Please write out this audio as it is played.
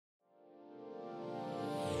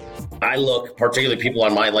I look, particularly people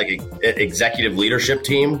on my executive leadership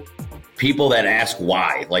team, people that ask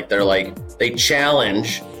why. They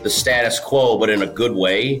challenge the status quo, but in a good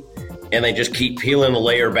way. And they just keep peeling the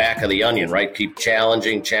layer back of the onion, right? Keep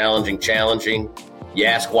challenging. You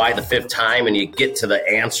ask why the fifth time and you get to the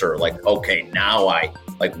answer. Okay, now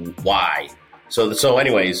why? So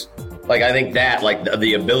anyways, I think that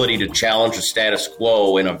the ability to challenge the status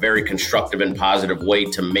quo in a very constructive and positive way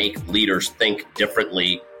to make leaders think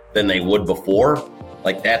differently than they would before,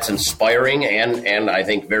 that's inspiring and I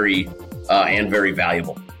think very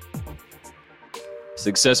valuable.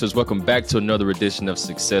 Successors, welcome back to another edition of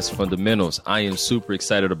Success Fundamentals. I am super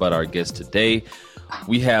excited about our guest today.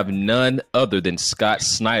 We have none other than Scott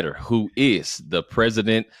Snyder, who is the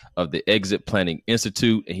president of the Exit Planning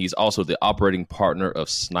Institute, and he's also the operating partner of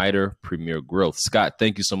Snyder Premier Growth. Scott,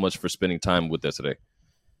 thank you so much for spending time with us today.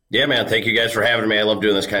 Yeah, man. Thank you guys for having me. I love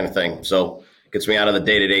doing this kind of thing. So it gets me out of the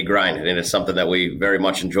day-to-day grind, and it's something that we very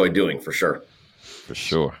much enjoy doing, for sure. For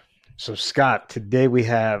sure. So, Scott, today we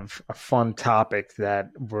have a fun topic that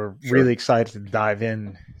we're really excited to dive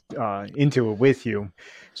into it with you.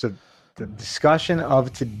 So the discussion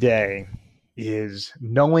of today is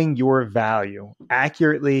knowing your value,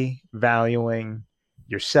 accurately valuing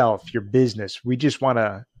yourself, your business. We just want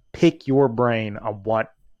to pick your brain on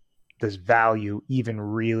what does value even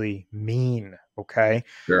really mean, okay?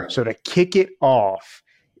 Sure. So to kick it off,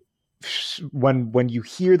 when you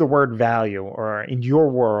hear the word value, or in your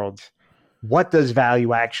world, what does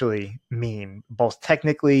value actually mean, both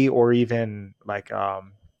technically or even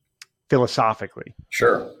philosophically?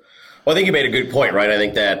 Sure. Well, I think you made a good point, right? I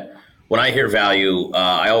think that when I hear value,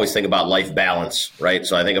 I always think about life balance, right?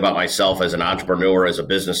 So I think about myself as an entrepreneur, as a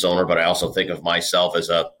business owner, but I also think of myself as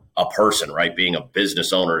a person, right? Being a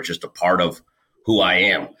business owner is just a part of who I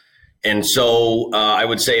am. And so I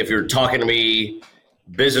would say if you're talking to me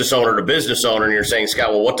business owner to business owner and you're saying, Scott,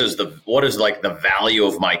 well, what is the value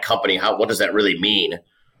of my company? What does that really mean?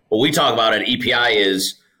 What we talk about at EPI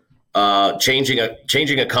is changing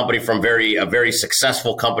a company from a very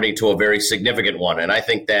successful company to a very significant one. And I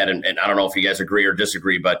think that, and I don't know if you guys agree or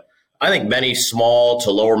disagree, but I think many small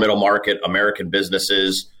to lower middle market American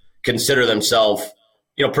businesses consider themselves,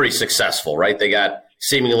 pretty successful, right? They got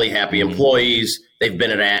seemingly happy employees. They've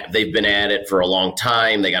been at it for a long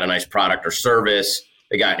time. They got a nice product or service.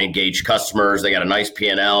 They got engaged customers. They got a nice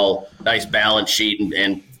P&L, nice balance sheet,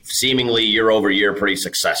 and seemingly year over year pretty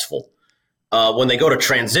successful. When they go to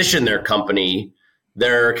transition their company,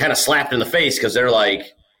 they're kind of slapped in the face because they're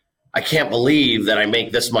like, I can't believe that I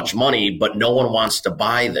make this much money, but no one wants to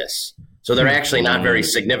buy this. So they're actually not very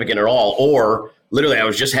significant at all. Or literally, I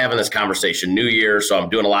was just having this conversation, New Year, so I'm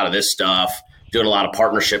doing a lot of this stuff, doing a lot of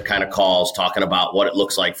partnership kind of calls, talking about what it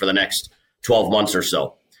looks like for the next 12 months or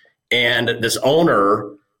so. And this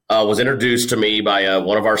owner was introduced to me by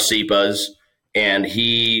one of our SEPAs, and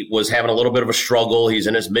he was having a little bit of a struggle. He's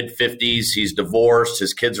in his mid-50s. He's divorced.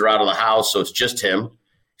 His kids are out of the house, so it's just him.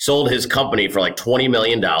 He sold his company for $20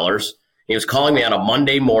 million. He was calling me on a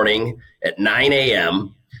Monday morning at 9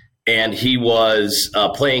 a.m., and he was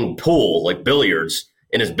playing pool, billiards,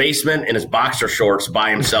 in his basement in his boxer shorts by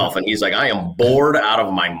himself. And he's like, I am bored out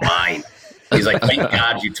of my mind. He's like, thank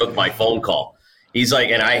God you took my phone call. He's like,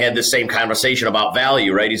 and I had the same conversation about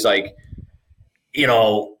value, right? He's like,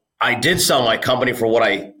 I did sell my company for what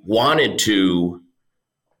I wanted to,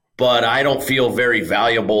 but I don't feel very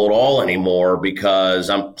valuable at all anymore because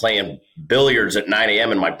I'm playing billiards at 9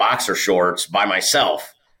 a.m. in my boxer shorts by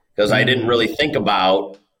myself because I didn't really think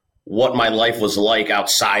about what my life was like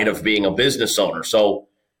outside of being a business owner. So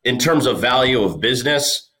in terms of value of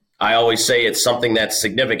business, I always say it's something that's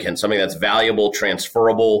significant, something that's valuable,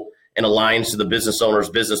 transferable, and aligns to the business owner's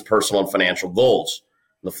business, personal, and financial goals.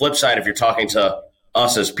 On the flip side, if you're talking to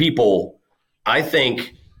us as people, I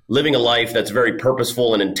think living a life that's very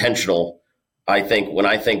purposeful and intentional, I think when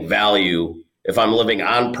I think value, if I'm living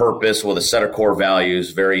on purpose with a set of core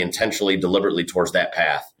values, very intentionally, deliberately towards that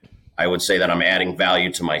path, I would say that I'm adding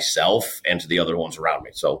value to myself and to the other ones around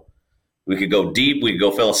me. So we could go deep, we could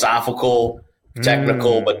go philosophical,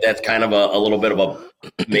 technical, but that's kind of a little bit of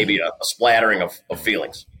maybe a splattering of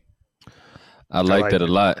feelings. I like that a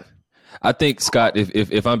lot. I think, Scott,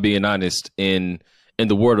 if I'm being honest, in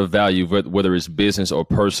the word of value, whether it's business or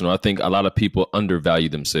personal, I think a lot of people undervalue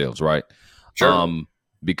themselves, right? Sure.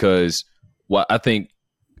 Because I think,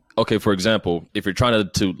 okay, for example, if you're trying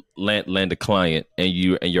to land a client and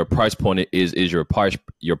your price point is your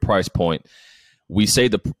price point, we say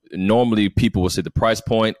normally people will say the price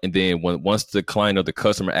point, and then once the client or the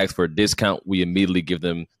customer asks for a discount, we immediately give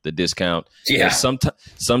them the discount. Yeah. And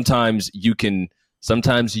sometimes you can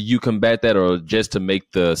sometimes you combat that, or just to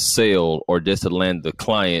make the sale or just to land the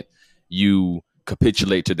client, you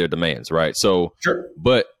capitulate to their demands, right? So, sure.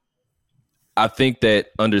 But I think that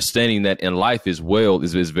understanding that in life as well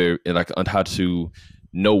is very, like, on how to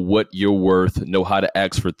know what you're worth, know how to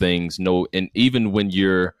ask for things, and even when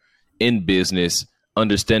you're in business,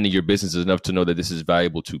 understanding your business is enough to know that this is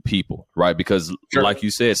valuable to people, right? Because sure. Like you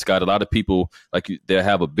said, Scott, a lot of people, they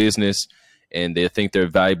have a business and they think they're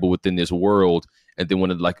valuable within this world. And then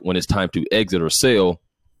when it's time to exit or sell,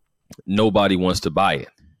 nobody wants to buy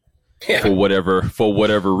it for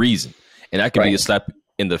whatever reason. And that can be a slap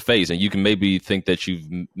in the face. And you can maybe think that you've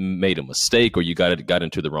made a mistake or you got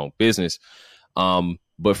into the wrong business.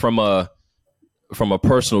 But from a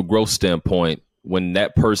personal growth standpoint, when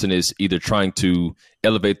that person is either trying to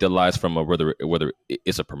elevate their lives from whether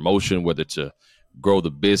it's a promotion, whether to grow the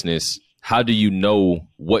business, how do you know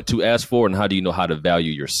what to ask for, and how do you know how to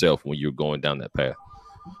value yourself when you're going down that path?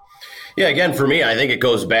 Yeah, again, for me, I think it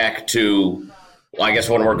goes back to, I guess,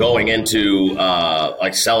 when we're going into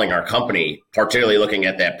like selling our company, particularly looking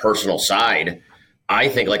at that personal side. I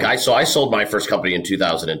think I sold my first company in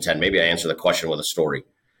 2010. Maybe I answer the question with a story.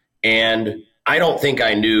 And I don't think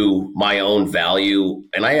I knew my own value.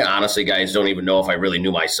 And I honestly, guys, don't even know if I really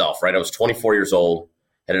knew myself, right? I was 24 years old,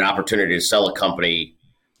 had an opportunity to sell a company.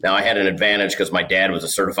 Now, I had an advantage because my dad was a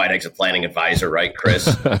certified exit planning advisor, right, Chris?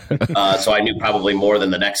 So I knew probably more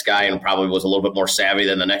than the next guy and probably was a little bit more savvy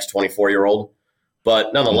than the next 24-year-old.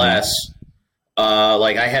 But nonetheless,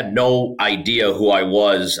 I had no idea who I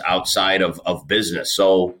was outside of business.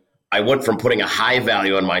 So I went from putting a high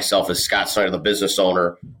value on myself as Scott Snyder, the business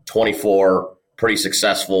owner, 24, pretty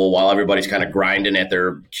successful, while everybody's kind of grinding at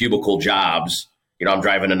their cubicle jobs. You know, I'm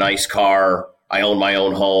driving a nice car. I own my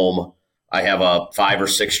own home. I have a 5 or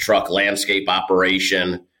 6 truck landscape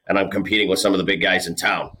operation, and I'm competing with some of the big guys in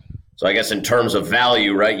town. So I guess in terms of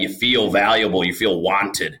value, right, you feel valuable, you feel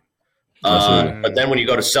wanted. But then when you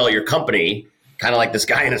go to sell your company, kind of like this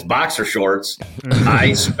guy in his boxer shorts,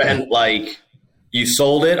 I spent you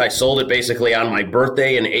sold it. I sold it basically on my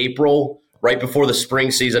birthday in April, right before the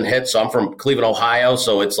spring season hit. So I'm from Cleveland, Ohio.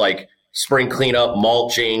 So it's like spring cleanup,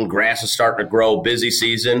 mulching, grass is starting to grow, busy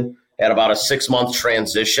season. Had about a 6-month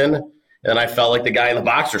transition. And I felt like the guy in the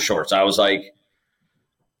boxer shorts. I was like,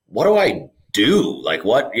 what do I do? I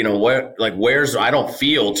don't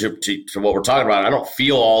feel to what we're talking about. I don't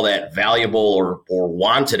feel all that valuable or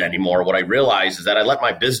wanted anymore. What I realized is that I let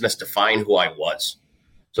my business define who I was.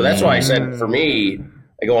 So that's why I said, for me,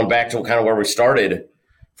 going back to kind of where we started,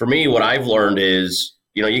 for me, what I've learned is,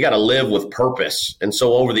 you got to live with purpose. And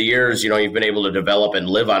so over the years, you've been able to develop and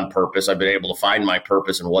live on purpose. I've been able to find my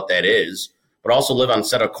purpose and what that is, but also live on a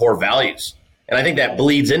set of core values. And I think that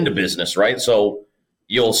bleeds into business, right? So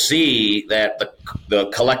you'll see that the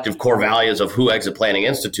collective core values of Who Exit Planning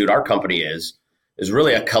Institute, our company is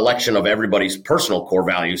really a collection of everybody's personal core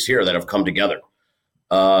values here that have come together.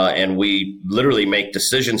 And we literally make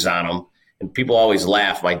decisions on them. And people always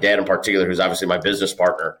laugh, my dad in particular, who's obviously my business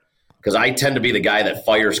partner, because I tend to be the guy that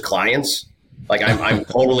fires clients. I'm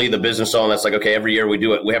totally the business owner that's like, okay, every year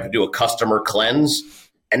we have to do a customer cleanse.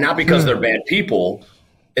 And not because they're bad people.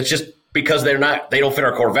 It's just because they don't fit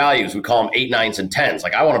our core values. We call them 8, 9s, and 10s.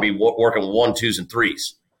 I want to be working with 1, 2s, and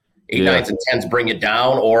 3s. 8, 9s, and 10s bring it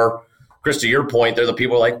down. Or, Chris, to your point, they're the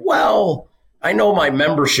people who are like, well, I know my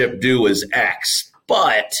membership due is X,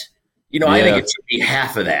 but, I think it should be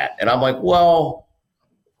half of that. And I'm like, well,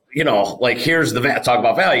 here's the talk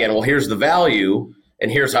about value again. Well, here's the value,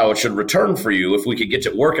 and here's how it should return for you. If we could get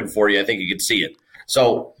it working for you, I think you could see it.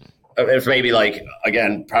 So it's maybe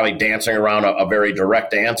again, probably dancing around a very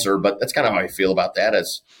direct answer, but that's kind of how I feel about that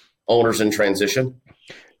as owners in transition.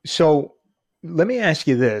 So let me ask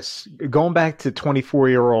you this, going back to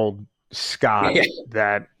 24-year-old Scott,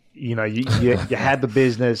 that, you had the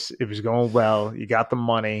business, it was going well, you got the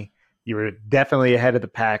money, you were definitely ahead of the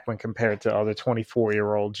pack when compared to other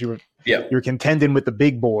 24-year-olds. You were contending with the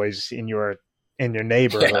big boys in your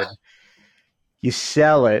neighborhood. Yeah. You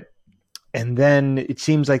sell it. And then it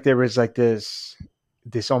seems like there was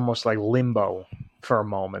this almost like limbo for a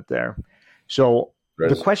moment there. So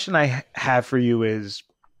the question I have for you is,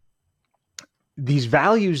 these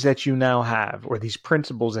values that you now have, or these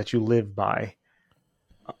principles that you live by,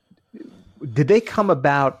 did they come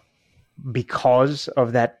about because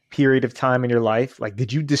of that period of time in your life?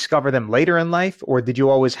 Did you discover them later in life, or did you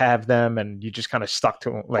always have them and you just kind of stuck to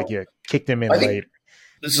them, you kicked them in later?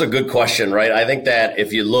 This is a good question, right? I think that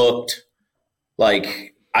if you looked, I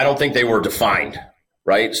don't think they were defined,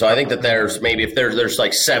 right? So I think that there's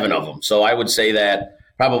 7 of them. So I would say that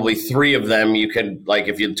probably 3 of them you can,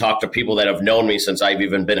 if you talk to people that have known me since I've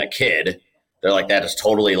even been a kid, They're like, that is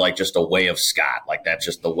totally like just a way of Scott. Like that's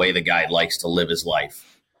just the way the guy likes to live his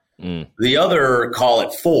life. The other, call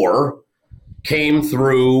it 4, came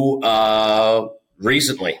through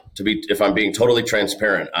recently. If I'm being totally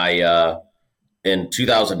transparent, in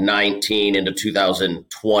 2019 into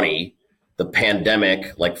 2020, the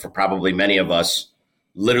pandemic, like for probably many of us,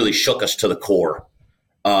 literally shook us to the core.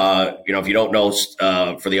 If you don't know,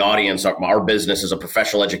 for the audience, our business is a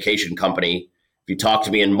professional education company. If you talk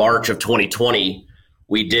to me in March of 2020,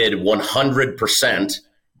 we did 100%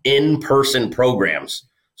 in-person programs.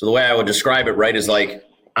 So the way I would describe it, right, is like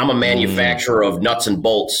I'm a manufacturer of nuts and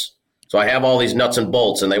bolts. So I have all these nuts and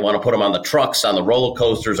bolts, and they want to put them on the trucks, on the roller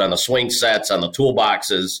coasters, on the swing sets, on the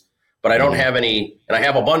toolboxes. But I don't have any, and I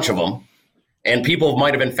have a bunch of them. And people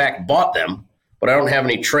might have, in fact, bought them. But I don't have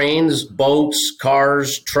any trains, boats,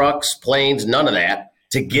 cars, trucks, planes, none of that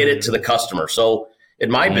to get it to the customer. So in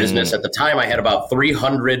my business, at the time, I had about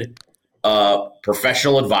 300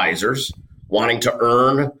 professional advisors wanting to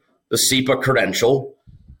earn the SEPA credential,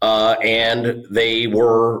 and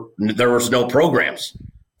there was no programs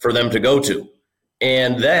for them to go to.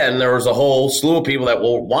 And then there was a whole slew of people that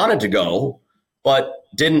wanted to go, but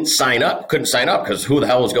couldn't sign up because who the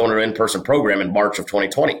hell was going to an in-person program in March of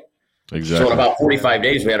 2020? Exactly. So in about 45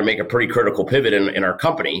 days, we had to make a pretty critical pivot in our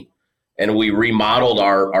company, and we remodeled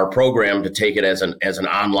our program to take it as an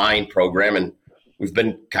online program, and we've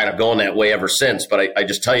been kind of going that way ever since. But I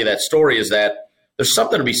just tell you that story is that there's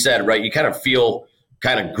something to be said, right? You kind of feel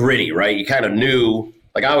kind of gritty, right? You kind of knew,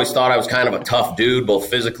 like I always thought I was kind of a tough dude, both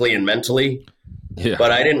physically and mentally,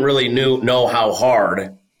 but I didn't really know how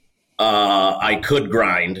hard I could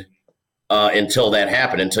grind until that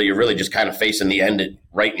happened, until you're really just kind of facing the end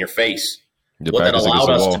right in your face. What that allowed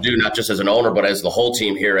us to do, not just as an owner, but as the whole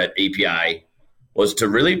team here at API, was to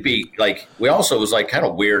really be like, it was like kind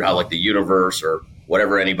of weird how like the universe or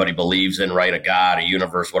whatever anybody believes in, right? A God, a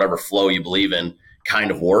universe, whatever flow you believe in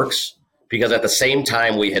kind of works. Because at the same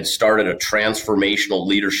time, we had started a transformational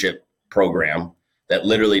leadership program that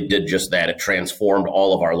literally did just that. It transformed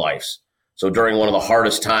all of our lives. So during one of the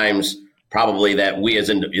hardest times, probably that we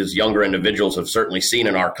as younger individuals have certainly seen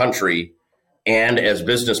in our country, and as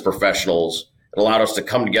business professionals, it allowed us to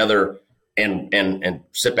come together and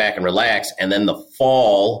sit back and relax. And then the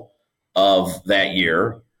fall of that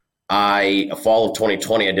year, fall of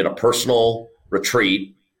 2020, I did a personal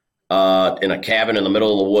retreat in a cabin in the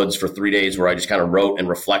middle of the woods for 3 days where I just kind of wrote and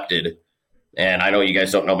reflected. And I know you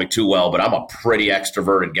guys don't know me too well, but I'm a pretty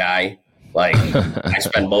extroverted guy. Like I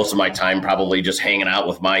spend most of my time probably just hanging out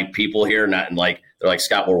with my people here. They're like,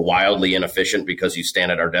 Scott, we're wildly inefficient because you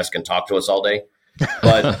stand at our desk and talk to us all day.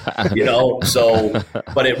 But,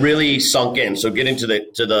 but it really sunk in. So getting to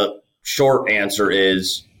the short answer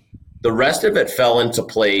is the rest of it fell into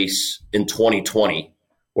place in 2020,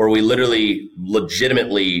 where we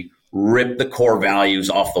legitimately ripped the core values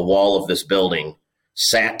off the wall of this building,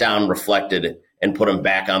 sat down, reflected, and put them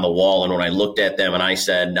back on the wall. And when I looked at them and I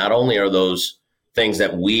said, not only are those things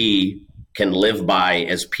that we can live by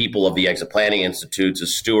as people of the Exit Planning Institutes,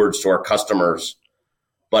 as stewards to our customers,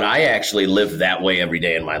 but I actually live that way every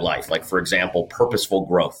day in my life. Like, for example, purposeful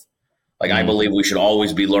growth. Like, I believe we should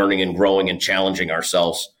always be learning and growing and challenging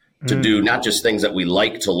ourselves to do not just things that we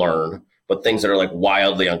like to learn, but things that are like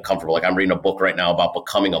wildly uncomfortable. Like I'm reading a book right now about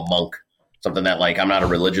becoming a monk, something that like, I'm not a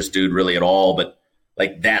religious dude really at all, but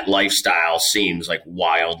like that lifestyle seems like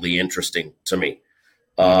wildly interesting to me.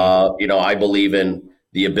 I believe in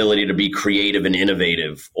the ability to be creative and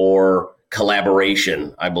innovative, or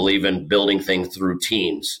collaboration. I believe in building things through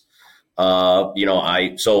teams.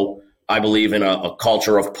 I believe in a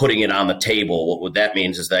culture of putting it on the table. What that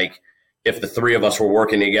means is like, if the three of us were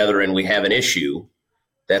working together and we have an issue,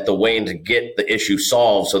 that the way to get the issue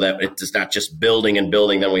solved so that it's not just building and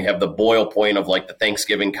building, then we have the boil point of like the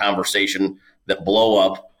Thanksgiving conversation that blow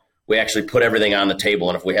up. We actually put everything on the table.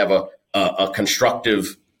 And if we have a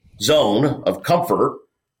constructive zone of comfort,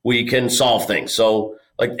 we can solve things. So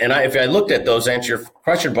if I looked at those, answer your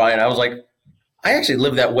question, Brian, I was like, I actually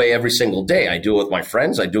live that way every single day. I do it with my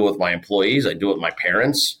friends. I do it with my employees. I do it with my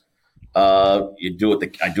parents. I do it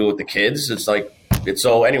with the kids. It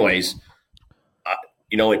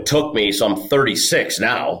took me, so I'm 36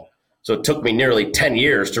 now. So it took me nearly 10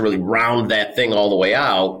 years to really round that thing all the way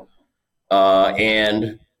out.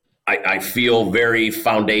 And I feel very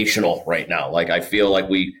foundational right now. Like I feel like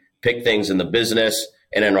we pick things in the business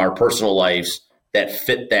and in our personal lives that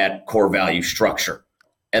fit that core value structure.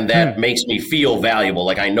 And that makes me feel valuable.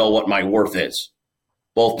 Like I know what my worth is,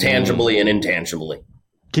 both tangibly and intangibly.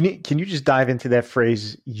 Can you just dive into that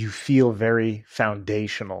phrase? You feel very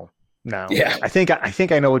foundational now. Yeah. I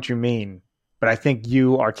think I know what you mean. but I think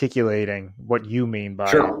you articulating what you mean by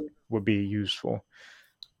it would be useful.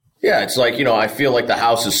 Yeah, it's like, I feel like the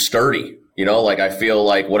house is sturdy. Like I feel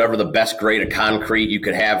like whatever the best grade of concrete you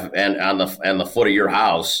could have and on the foot of your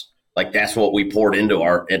house, like that's what we poured into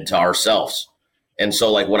ourselves. And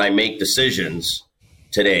so like when I make decisions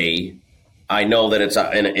today, I know that it's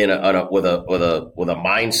with a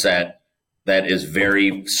mindset that is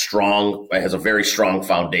very strong, has a very strong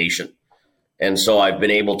foundation. And so I've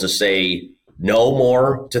been able to say no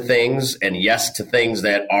more to things and yes to things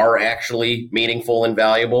that are actually meaningful and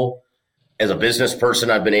valuable. As a business person,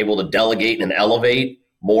 I've been able to delegate and elevate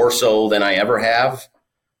more so than I ever have.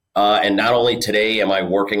 And not only today am I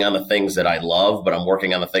working on the things that I love, but I'm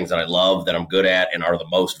working on the things that I love that I'm good at and are the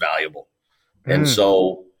most valuable. And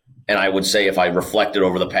so, and I would say if I reflected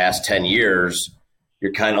over the past 10 years,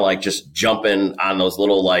 you're kind of like just jumping on those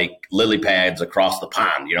little like lily pads across the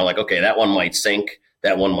pond. Like, okay, that one might sink,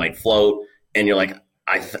 that one might float. And you're like,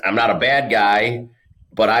 I'm not a bad guy,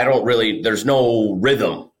 but there's no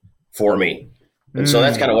rhythm for me. And so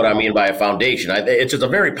that's kind of what I mean by a foundation. It's just a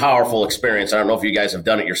very powerful experience. I don't know if you guys have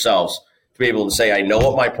done it yourselves, to be able to say, I know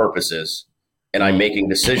what my purpose is, and I'm making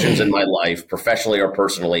decisions in my life, professionally or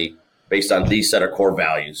personally, based on these set of core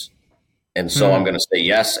values. And so I'm going to say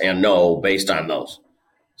yes and no based on those.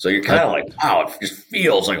 So you're kind of like, wow, it just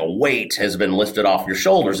feels like a weight has been lifted off your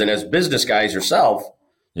shoulders. And as business guys yourself,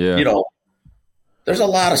 there's a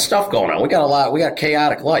lot of stuff going on. We got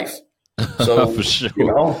chaotic life. So, for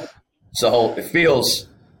sure. So it feels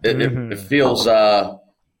feels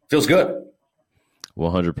good.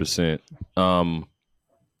 100%.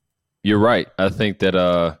 You're right. I think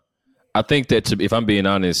that if I'm being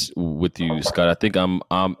honest with you, Scott, I think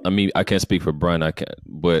I can't speak for Brian,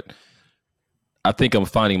 but I think I'm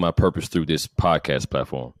finding my purpose through this podcast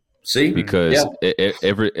platform. See, because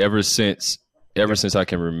ever since I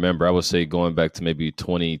can remember, I would say going back to maybe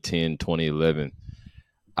 2010, 2011,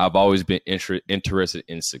 I've always been interested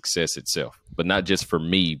in success itself, but not just for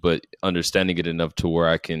me, but understanding it enough to where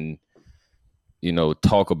I can,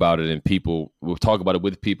 talk about it, and we'll talk about it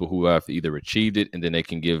with people who have either achieved it, and then they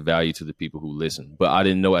can give value to the people who listen. But I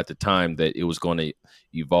didn't know at the time that it was going to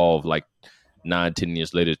evolve like 9-10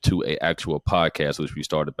 years later to an actual podcast, which we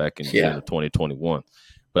started back in June of 2021.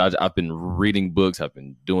 But I've been reading books. I've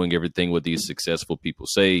been doing everything what these successful people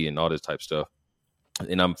say and all this type of stuff.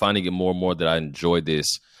 And I'm finding it more and more that I enjoy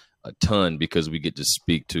this a ton because we get to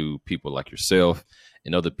speak to people like yourself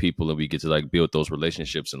and other people, and we get to like build those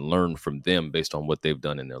relationships and learn from them based on what they've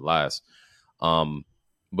done in their lives. But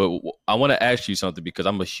I want to ask you something, because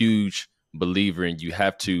I'm a huge believer in you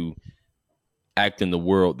have to act in the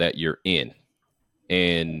world that you're in.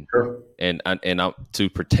 And to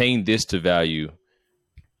pertain this to value,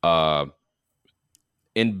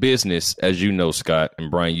 in business, as you know, Scott, and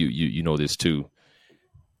Brian, you know this too.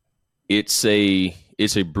 It's a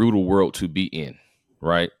brutal world to be in,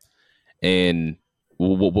 right? And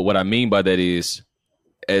what I mean by that is,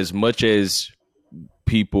 as much as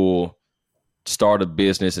people start a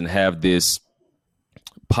business and have this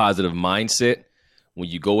positive mindset, when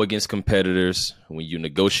you go against competitors, when you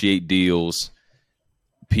negotiate deals,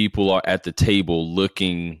 people are at the table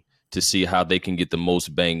looking to see how they can get the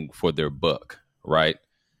most bang for their buck, right?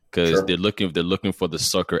 Because they're looking for the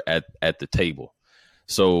sucker at the table.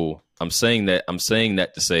 So I'm saying that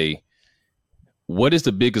to say, what is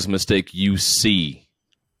the biggest mistake you see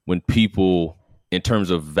when people, in terms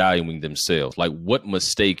of valuing themselves, like what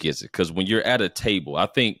mistake is it? Because when you're at a table, I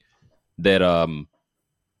think that,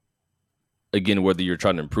 again, whether you're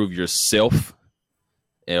trying to improve yourself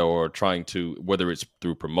or whether it's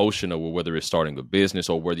through promotion or whether it's starting a business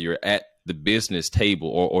or whether you're at the business table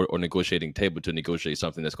or negotiating table to negotiate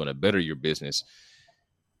something that's going to better your business,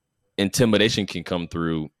 intimidation can come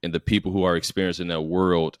through, and the people who are experiencing that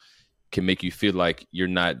world can make you feel like you're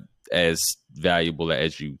not as valuable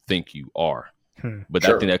as you think you are. But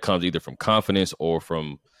I think that comes either from confidence or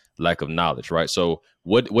from lack of knowledge, right? So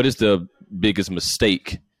what is the biggest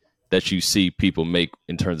mistake that you see people make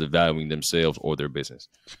in terms of valuing themselves or their business?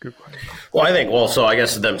 That's a good question. Well, I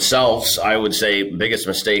guess themselves, I would say biggest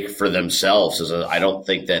mistake for themselves is I don't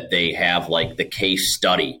think that they have like the case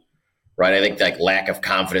study, right? I think like lack of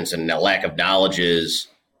confidence and lack of knowledge is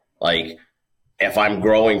like, if I'm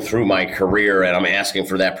growing through my career and I'm asking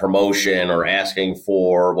for that promotion or asking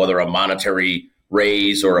for whether a monetary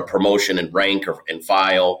raise or a promotion in rank or in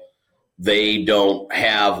file, they don't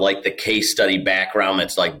have like the case study background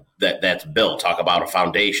that's like that's built. Talk about a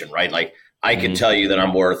foundation, right? Like I can tell you that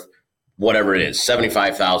I'm worth whatever it is,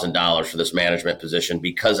 $75,000 for this management position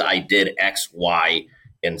because I did X, Y,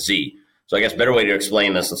 and Z. So I guess a better way to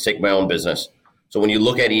explain this, let's take my own business. So when you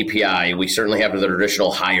look at EPI, we certainly have the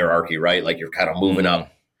traditional hierarchy, right? Like you're kind of moving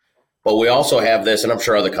up. But we also have this, and I'm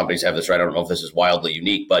sure other companies have this, right? I don't know if this is wildly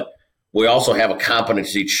unique, but we also have a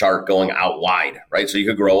competency chart going out wide, right? So you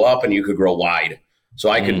could grow up and you could grow wide. So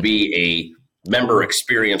I could be a member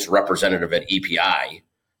experience representative at EPI,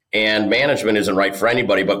 and management isn't right for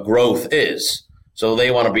anybody, but growth is. So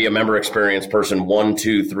they want to be a member experience person 1,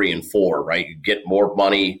 2, 3, and 4, right? You get more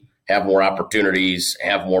money, have more opportunities,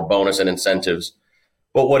 have more bonus and incentives.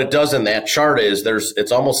 But what it does in that chart is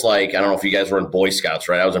it's almost like, I don't know if you guys were in Boy Scouts,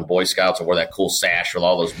 right? I was in Boy Scouts and wore that cool sash with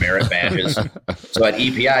all those merit badges. So at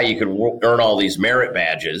EPI, you could earn all these merit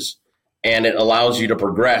badges, and it allows you to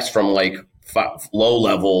progress from like low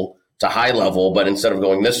level to high level. But instead of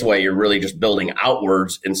going this way, you're really just building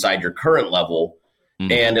outwards inside your current level.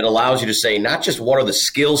 And it allows you to say, not just what are the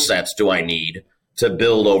skill sets do I need to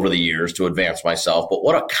build over the years to advance myself, but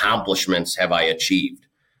what accomplishments have I achieved?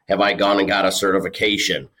 Have I gone and got a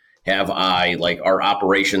certification? Have I, like our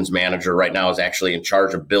operations manager right now is actually in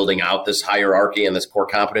charge of building out this hierarchy and this core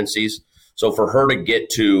competencies. So for her to get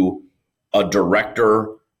to a director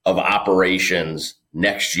of operations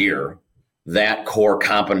next year, that core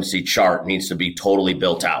competency chart needs to be totally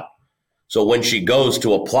built out. So when she goes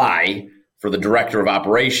to apply for the director of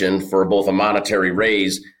operation for both a monetary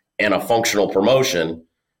raise and a functional promotion,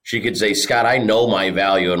 she could say, Scott, I know my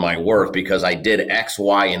value and my worth because I did X,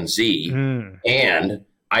 Y, and Z, and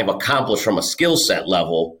I've accomplished from a skill set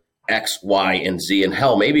level X, Y, and Z, and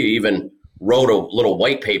hell, maybe even wrote a little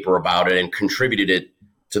white paper about it and contributed it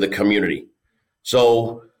to the community.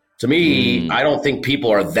 So to me, I don't think people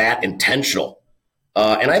are that intentional.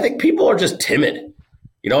 And I think people are just timid,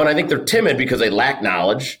 and I think they're timid because they lack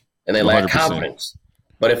knowledge and they lack 100%. Confidence.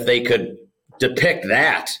 But if they could depict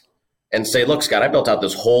that and say, look, Scott, I built out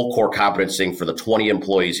this whole core competency for the 20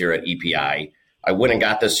 employees here at EPI. I went and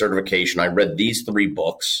got this certification. I read these 3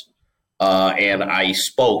 books, and I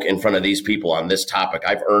spoke in front of these people on this topic.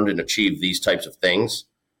 I've earned and achieved these types of things.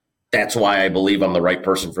 That's why I believe I'm the right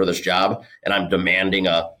person for this job, and I'm demanding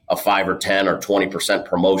a 5 or 10 or 20%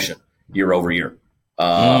 promotion year over year.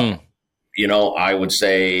 I would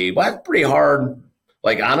say, well, that's pretty hard.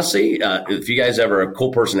 Like, honestly, if you guys ever, a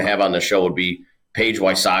cool person to have on the show would be Paige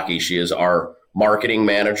Wysocki. She is our marketing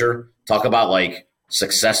manager. Talk about like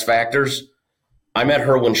success factors. I met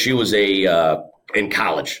her when she was in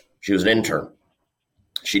college. She was an intern.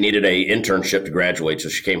 She needed a internship to graduate, so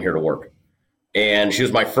she came here to work. And she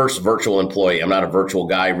was my first virtual employee. I'm not a virtual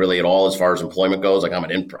guy really at all as far as employment goes. Like I'm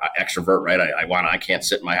an extrovert, right? I can't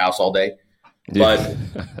sit in my house all day. But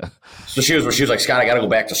so she was like, Scott, I got to go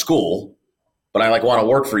back to school, but I want to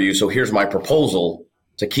work for you. So here's my proposal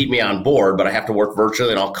to keep me on board, but I have to work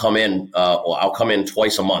virtually, and I'll come in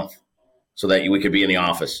twice a month so that we could be in the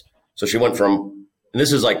office. So she went from, and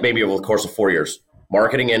this is like maybe over the course of 4 years,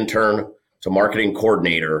 marketing intern to marketing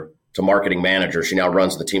coordinator to marketing manager. She now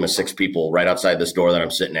runs the team of 6 people right outside this door that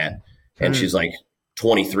I'm sitting at. And she's like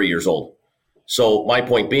 23 years old. So my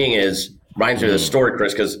point being is, reminds me of this story,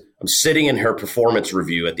 Chris, because I'm sitting in her performance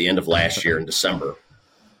review at the end of last year in December,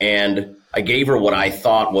 and I gave her what I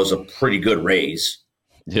thought was a pretty good raise.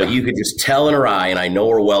 Yeah. But you could just tell in her eye, and I know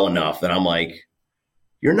her well enough that I'm like,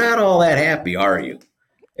 you're not all that happy, are you?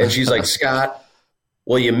 And she's like, Scott,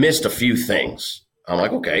 well, you missed a few things. I'm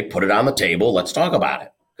like, okay, put it on the table. Let's talk about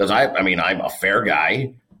it. Because I'm a fair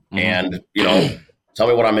guy, and, tell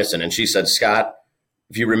me what I'm missing. And she said, Scott,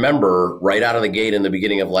 if you remember right out of the gate in the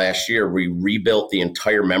beginning of last year, we rebuilt the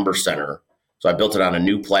entire member center. So I built it on a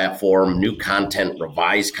new platform, new content,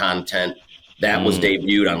 revised content. That was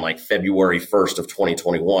debuted on like February 1st of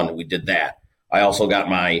 2021. We did that. I also got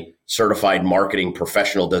my certified marketing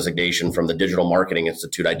professional designation from the Digital Marketing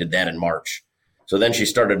Institute. I did that in March. So then she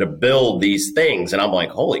started to build these things, and I'm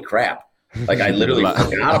like, holy crap. Like I literally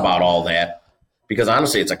forgot about all that, because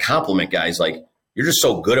honestly, it's a compliment, guys. Like, you're just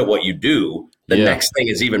so good at what you do. The next thing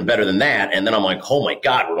is even better than that. And then I'm like, oh my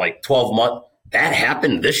God, we're like 12 months. That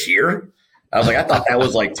happened this year? I was like, I thought that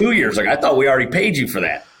was like 2 years. Like, I thought we already paid you for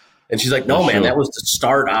that. And she's like, no, man, that was to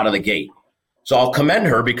start out of the gate. So I'll commend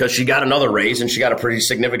her because she got another raise and she got a pretty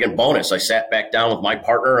significant bonus. I sat back down with my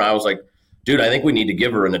partner and I was like, dude, I think we need to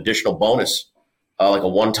give her an additional bonus, like a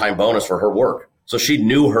one-time bonus for her work. So she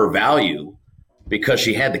knew her value because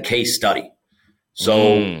she had the case study.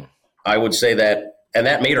 So I would say that, and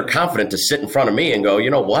that made her confident to sit in front of me and go, you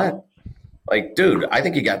know what? Like, dude, I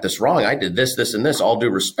think you got this wrong. I did this, this, and this, all due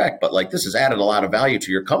respect, but like this has added a lot of value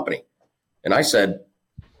to your company. And I said,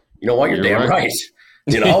 you know what? You're damn right.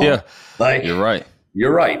 Yeah. Like, you're right.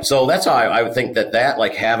 You're right. So that's how I would think that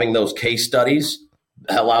like having those case studies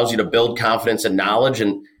allows you to build confidence and knowledge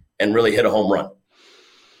and really hit a home run.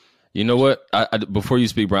 You know what? Before you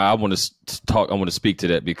speak, Brian, I want to talk. I want to speak to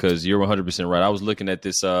that because you're 100% right. I was looking at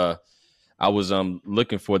this. I was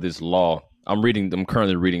looking for this law. I'm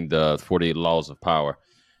currently reading the 48 Laws of Power,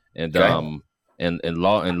 and Okay. and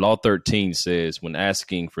law 13 says when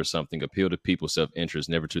asking for something, appeal to people's self-interest,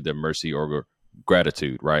 never to their mercy or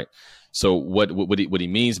gratitude. Right. So what he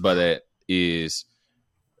means by that is,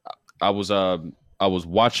 I was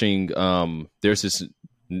watching. There's this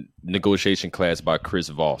negotiation class by Chris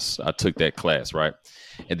Voss. I took that class, right?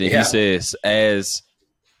 And then he says,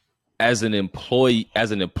 as an employee,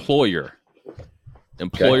 as an employer,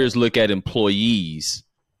 employers look at employees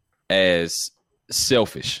as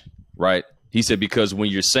selfish, right? He said, because when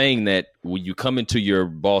you're saying that, when you come into your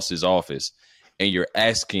boss's office and you're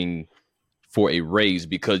asking for a raise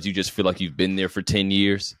because you just feel like you've been there for 10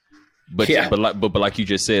 years, but like you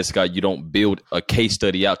just said, Scott, you don't build a case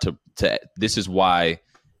study out to this is why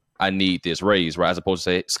I need this raise, right? As opposed to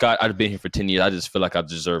say, Scott, I've been here for 10 years. I just feel like I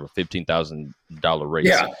deserve a $15,000 raise.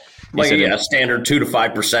 Yeah. Like, standard 2 to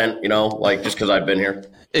 5%, like just because I've been here.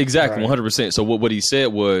 Exactly. Right. 100%. So what he said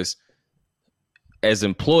was, as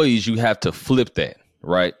employees, you have to flip that,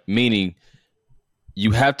 right? Meaning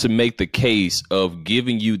you have to make the case of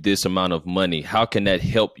giving you this amount of money. How can that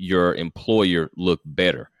help your employer look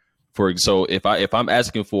better? So if I'm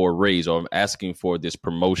asking for a raise or I'm asking for this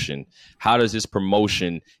promotion, how does this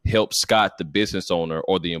promotion help Scott, the business owner,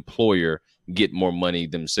 or the employer get more money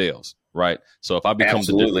themselves? Right. So if I become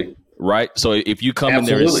right. So if you come in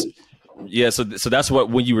there, so that's what,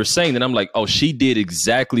 when you were saying that, I'm like, oh, she did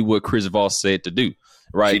exactly what Chris Voss said to do.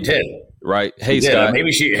 Right. She did. Right. Hey, Scott.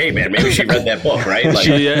 Maybe she read that book, right? Like,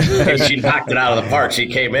 maybe she knocked it out of the park. She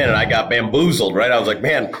came in and I got bamboozled, right? I was like,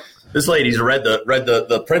 man, this lady's read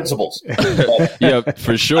the principles. Yeah,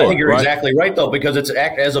 for sure. I think you're exactly right, though, because it's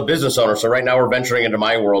as a business owner. So right now we're venturing into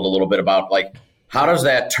my world a little bit about, like, how does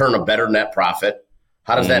that turn a better net profit?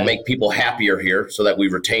 How does that make people happier here so that we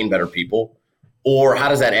retain better people? Or how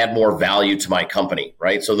does that add more value to my company,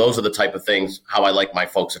 right? So those are the type of things how I like my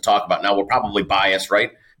folks to talk about. Now, we're probably biased,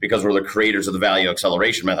 right? Because we're the creators of the value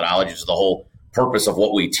acceleration methodology, which is the whole purpose of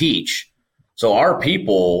what we teach. So our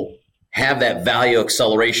people have that value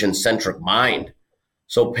acceleration centric mind.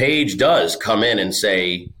 So Paige does come in and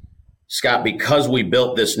say, Scott, because we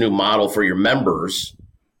built this new model for your members,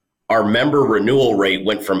 our member renewal rate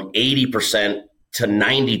went from 80% to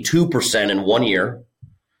 92% in 1 year.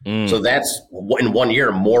 So that's, in 1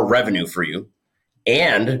 year, more revenue for you.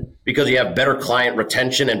 And because you have better client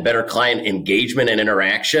retention and better client engagement and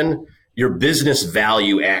interaction, your business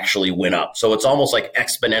value actually went up. So it's almost like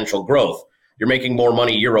exponential growth. You're making more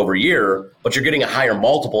money year over year, but you're getting a higher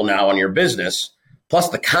multiple now on your business. Plus,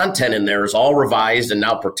 the content in there is all revised and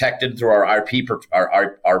now protected through our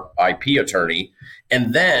IP attorney.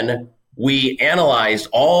 And then we analyzed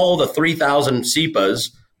all the 3,000 SEPAs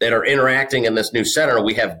that are interacting in this new center.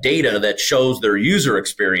 We have data that shows their user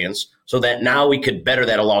experience so that now we could better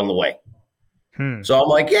that along the way. So I'm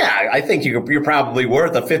like, yeah, I think you're probably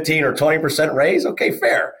worth a 15 or 20% raise. Okay,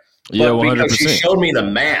 fair. Yeah, 100%. Because she showed me the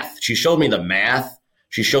math. She showed me the math.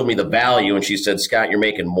 She showed me the value. And she said, Scott, you're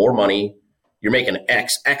making more money. You're making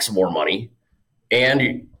X more money.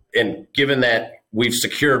 And given that we've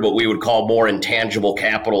secured what we would call more intangible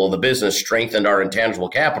capital of the business, strengthened our intangible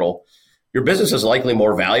capital, your business is likely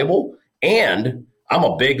more valuable. And I'm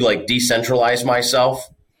a big, decentralized myself.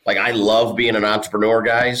 Like, I love being an entrepreneur,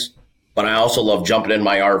 guys. But I also love jumping in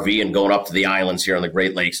my RV and going up to the islands here on the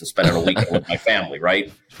Great Lakes and spending a weekend with my family,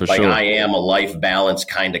 right? For sure. I am a life balance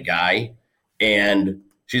kind of guy. And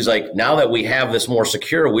she's like, now that we have this more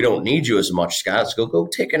secure, we don't need you as much, Scott. So go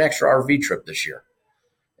take an extra RV trip this year.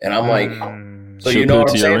 And I'm like, so you know what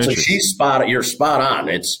I'm saying? So you're spot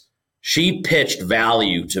on. She pitched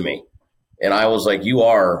value to me. And I was like, you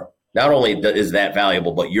are, not only is that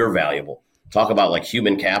valuable, but you're valuable. Talk about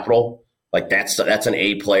human capital. That's an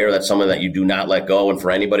A player. That's someone that you do not let go. And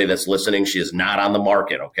for anybody that's listening, she is not on the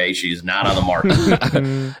market. Okay, she's not on the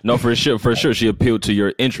market. No, for sure, she appealed to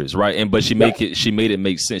your interests, right? But she made it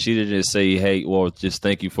make sense. She didn't just say, "Hey, well, just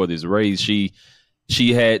thank you for this raise." She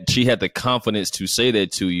had the confidence to say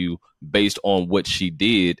that to you based on what she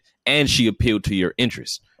did, and she appealed to your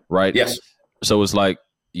interests, right? Yes. So it's like,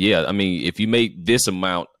 yeah, I mean, if you make this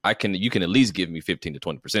amount, you can at least give me 15 to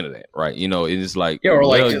 20% of that, right? It's like, yeah, or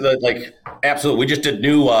absolutely. We just did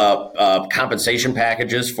new compensation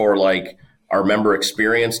packages for our member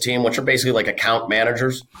experience team, which are basically account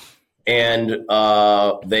managers, and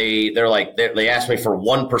they asked me for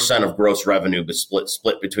 1% of gross revenue, but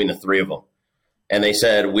split between the three of them, and they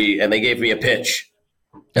said they gave me a pitch,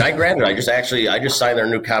 and I granted. I just signed their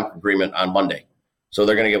new comp agreement on Monday. So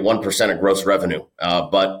they're going to get 1% of gross revenue.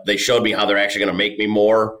 But they showed me how they're actually going to make me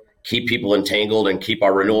more, keep people entangled, and keep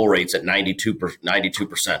our renewal rates at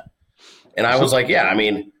 92%. And I was like, yeah, I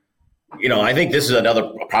mean, I think this is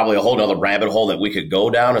probably a whole other rabbit hole that we could go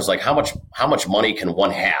down, is like how much money can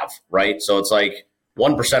one have, right? So it's like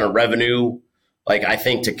 1% of revenue, like I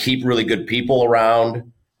think to keep really good people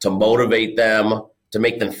around, to motivate them, to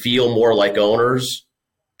make them feel more like owners,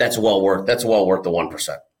 that's well worth the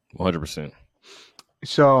 1%. 100%.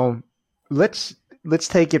 So let's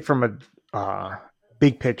take it from a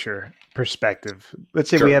big picture perspective. Let's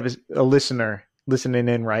say we have a listener listening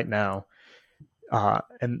in right now,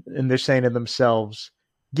 and they're saying to themselves,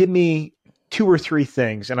 give me 2 or 3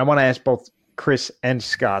 things. And I want to ask both Chris and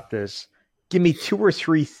Scott this. Give me 2 or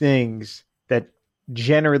 3 things that,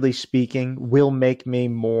 generally speaking, will make me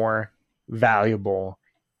more valuable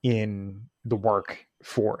in the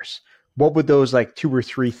workforce. What would those 2 or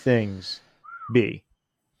 3 things be,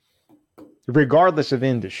 regardless of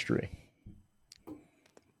industry?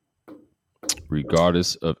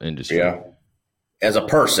 Regardless of industry. Yeah. As a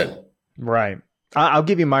person. Right. I'll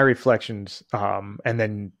give you my reflections, and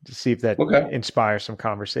then see if that inspires some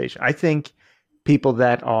conversation. I think people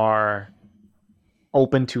that are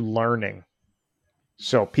open to learning,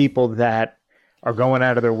 so people that are going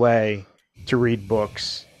out of their way to read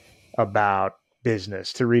books about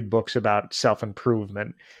business, to read books about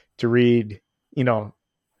self-improvement, to read,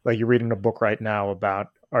 like you're reading a book right now about,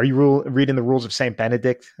 are you reading the Rules of St.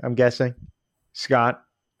 Benedict, I'm guessing, Scott,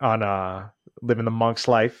 on living the monk's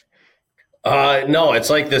life? No, it's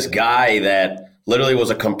like this guy that literally was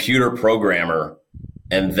a computer programmer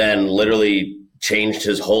and then literally changed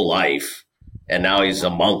his whole life. And now he's a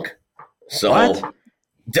monk. So what?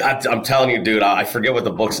 I'm telling you, dude, I forget what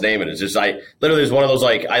the book's name is. It's just, I literally was one of those,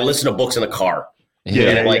 I listen to books in the car. Yeah,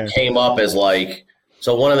 and it came up as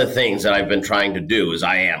so one of the things that I've been trying to do is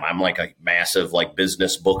I'm like a massive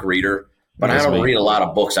business book reader. But I don't read a lot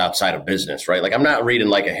of books outside of business, right? Like I'm not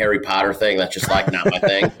reading a Harry Potter thing. That's just not my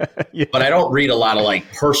thing. Yeah. But I don't read a lot of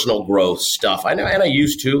personal growth stuff. I know, and I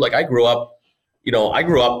used to. I grew up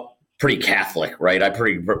pretty Catholic, right? I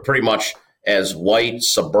pretty much as white,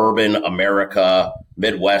 suburban America,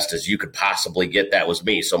 Midwest as you could possibly get. That was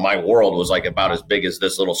me. So my world was about as big as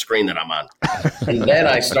this little screen that I'm on. And then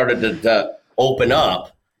I started to open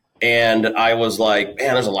up, and I was like,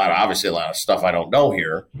 man, there's obviously a lot of stuff I don't know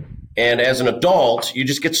here. And as an adult, you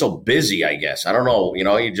just get so busy, I guess. I don't know,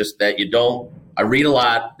 I read a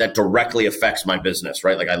lot that directly affects my business,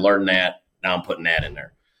 right? I learned that, now I'm putting that in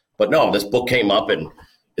there. But no, this book came up and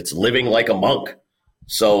it's living like a monk.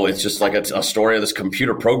 So it's just a story of this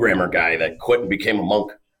computer programmer guy that quit and became a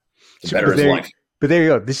monk to better his life. But there you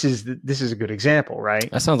go. This is a good example, right?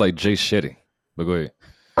 That sounds like Jay Shetty, but go ahead.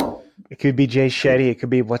 It could be Jay Shetty. It could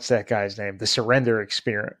be, what's that guy's name? The Surrender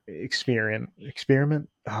Experiment.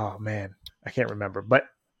 Oh man, I can't remember. But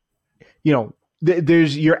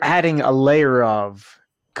you're adding a layer of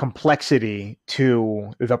complexity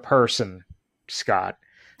to the person, Scott.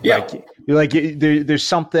 Yeah. There's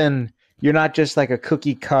something. You're not just like a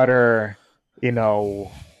cookie cutter,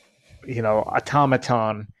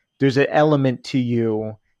 automaton. There's an element to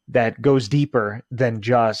you that goes deeper than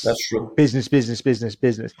just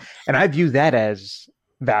business. And I view that as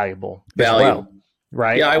valuable. As well,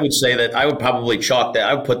 right? Yeah, I would say that I would probably chalk that.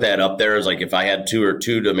 I would put that up there as if I had 2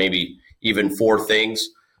 to maybe even 4 things.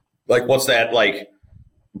 What's that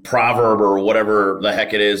proverb or whatever the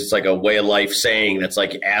heck it is? It's a way of life saying that's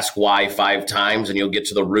ask why 5 times and you'll get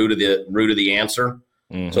to the root of the answer.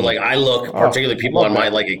 Mm-hmm. So I look, particularly people on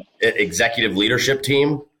my executive leadership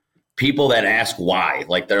team, people that ask why,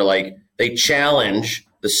 they challenge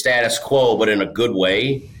the status quo, but in a good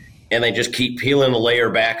way. And they just keep peeling the layer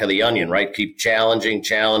back of the onion, right? Keep challenging.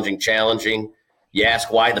 You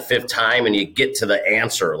ask why the 5th time and you get to the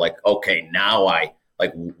answer. Okay, now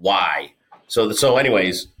why? So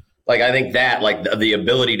anyways, I think that the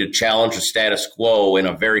ability to challenge the status quo in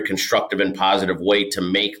a very constructive and positive way to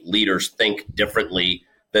make leaders think differently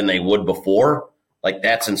than they would before,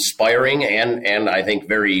 that's inspiring and I think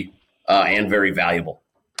very valuable.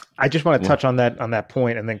 I just want to touch on that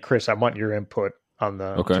point, and then Chris, I want your input on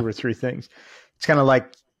the 2 or 3 things. It's kind of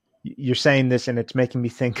like you're saying this, and it's making me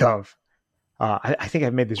think of. I think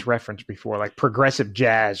I've made this reference before, progressive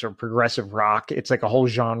jazz or progressive rock. It's a whole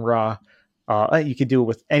genre. You could do it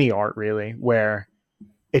with any art, really, where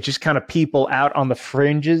it's just kind of people out on the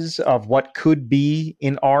fringes of what could be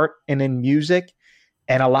in art and in music,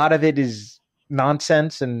 and a lot of it is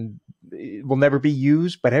nonsense and it will never be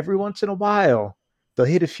used. But every once in a while, they'll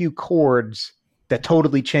hit a few chords that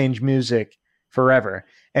totally change music forever.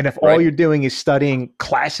 And if all you're doing is studying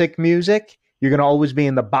classic music, You're going to always be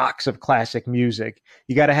in the box of classic music.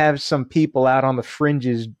 You got to have some people out on the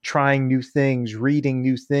fringes trying new things, reading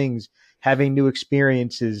new things, having new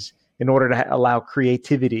experiences in order to allow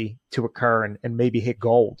creativity to occur and maybe hit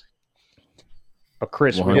gold. But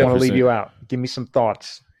Chris, we don't want to leave you out. Give me some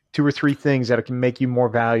thoughts. 2 or 3 things that can make you more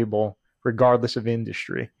valuable regardless of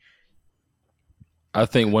industry. I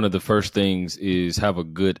think one of the first things is have a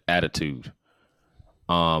good attitude.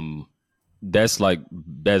 That's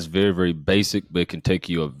very, very basic, but it can take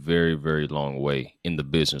you a very, very long way in the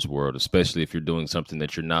business world, especially if you're doing something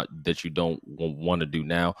that you don't want to do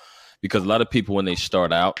now. Because a lot of people, when they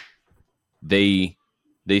start out, they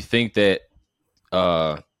think that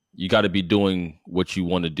you got to be doing what you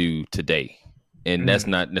want to do today. And that's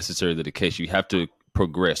not necessarily the case. You have to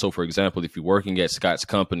progress. So, for example, if you're working at Scott's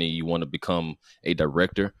company, you want to become a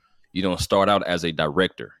director. You don't start out as a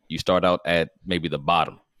director. You start out at maybe the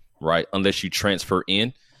bottom, right? Unless you transfer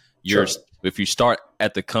in. If you start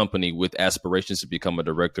at the company with aspirations to become a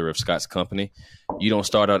director of Scott's company, you don't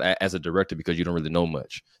start out as a director because you don't really know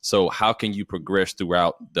much. So how can you progress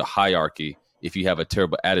throughout the hierarchy if you have a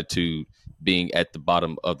terrible attitude being at the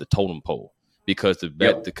bottom of the totem pole? Because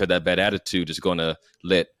that bad attitude is going to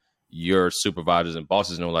let your supervisors and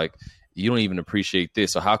bosses know, like, you don't even appreciate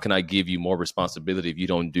this. So how can I give you more responsibility if you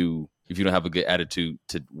don't have a good attitude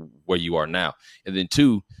to where you are now? And then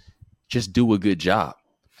 2, just do a good job.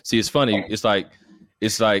 See, it's funny. It's like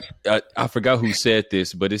I forgot who said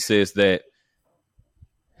this, but it says that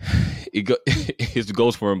it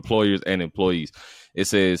goes for employers and employees. It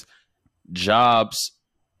says jobs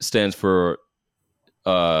stands for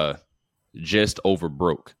just over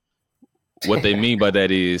broke. What they mean by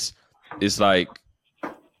that is, it's like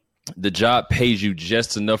the job pays you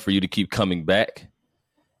just enough for you to keep coming back,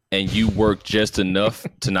 and you work just enough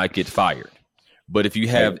to not get fired. But if you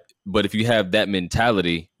have that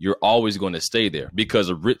mentality, you're always going to stay there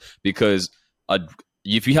because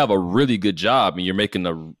if you have a really good job and you're making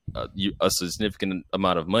a significant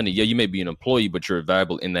amount of money, you may be an employee, but you're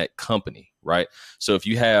valuable in that company, right? So if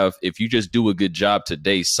you just do a good job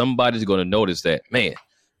today, somebody's going to notice that, man,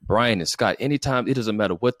 Brian and Scott, anytime, it doesn't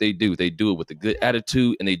matter what they do it with a good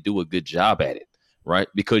attitude and they do a good job at it, right?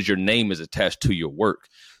 Because your name is attached to your work.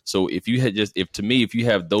 So if you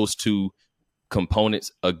have those 2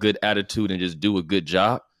 components, a good attitude and just do a good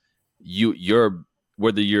job, you're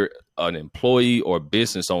whether you're an employee or a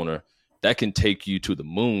business owner, that can take you to the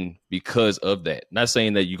moon because of that. Not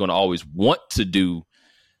saying that you're going to always want to do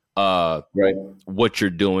what you're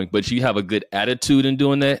doing, but you have a good attitude in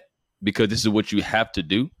doing that because this is what you have to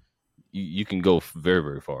do. You can go very,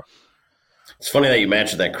 very far. It's funny that you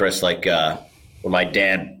mentioned that, Chris. Like when my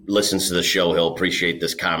dad listens to the show, he'll appreciate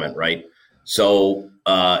this comment, right? So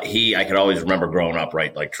I could always remember growing up,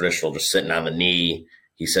 right? Like traditional, just sitting on the knee.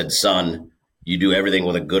 He said, son, you do everything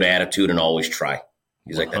with a good attitude and always try.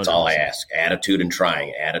 He's like, that's 100%. All I ask. Attitude and trying.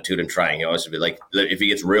 He always be like, if he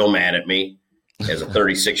gets real mad at me as a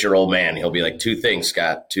 36-year-old man, he'll be like, 2 things,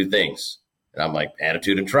 Scott, 2 things. And I'm like,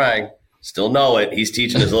 attitude and trying. Still know it. He's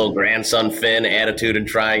teaching his little grandson, Finn, attitude and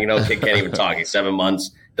trying. Kid can't even talk. He's 7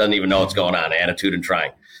 months, doesn't even know what's going on. Attitude and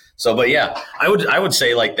trying. So, but yeah, I would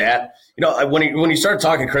say like that. When you start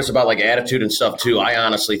talking, Chris, about like attitude and stuff too, I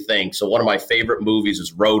honestly think, so one of my favorite movies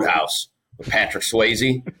is Roadhouse with Patrick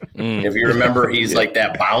Swayze. If you remember, he's like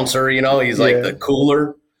that bouncer, he's like the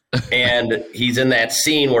cooler. And he's in that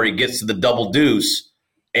scene where he gets to the double deuce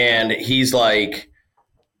and he's like,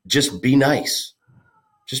 just be nice.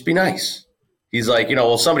 Just be nice. He's like,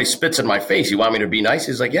 well, somebody spits in my face. You want me to be nice?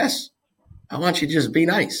 He's like, yes, I want you to just be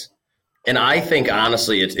nice. And I think,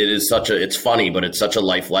 honestly, it's funny, but it's such a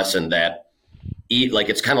life lesson that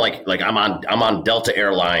it's kind of like I'm on Delta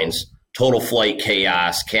Airlines, total flight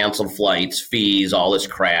chaos, canceled flights, fees, all this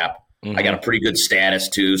crap. Mm-hmm. I got a pretty good status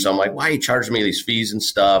too. So I'm like, why are you charging me these fees and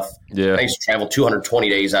stuff? Yeah. I used to travel 220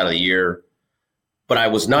 days out of the year, but I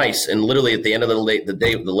was nice. And literally at the end of the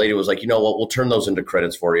day, the lady was like, you know what, we'll turn those into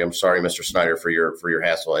credits for you. I'm sorry, Mr. Snyder, for your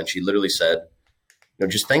hassle. And she literally said,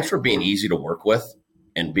 just thanks for being easy to work with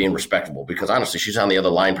and being respectable, because honestly, she's on the other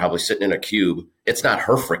line, probably sitting in a cube. It's not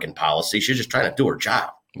her freaking policy. She's just trying to do her job.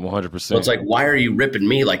 100%. So it's like, why are you ripping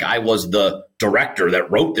me like I was the director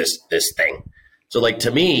that wrote this thing? So like,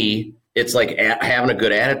 to me, it's like having a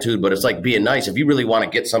good attitude, but it's like being nice. If you really want to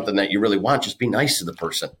get something that you really want, just be nice to the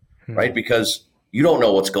person, right? Because you don't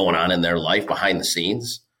know what's going on in their life behind the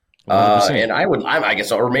scenes. And I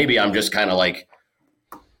guess, or maybe I'm just kind of like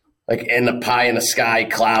in the pie in the sky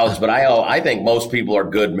clouds, but I think most people are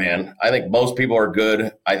good, man. I think most people are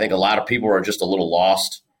good. I think a lot of people are just a little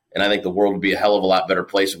lost. And I think the world would be a hell of a lot better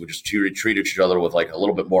place if we just treated each other with like a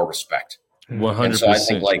little bit more respect. 100%. And so I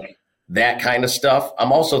think like that kind of stuff.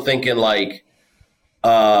 I'm also thinking like,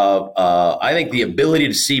 I think the ability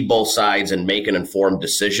to see both sides and make an informed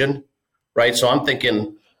decision, right? So I'm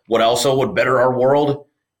thinking what also would better our world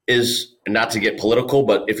is, not to get political,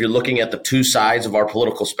 but if you're looking at the two sides of our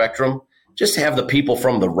political spectrum, just have the people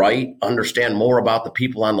from the right understand more about the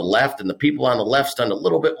people on the left, and the people on the left understand a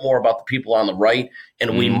little bit more about the people on the right,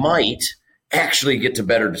 and we might actually get to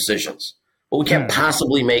better decisions. But we can't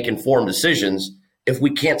possibly make informed decisions if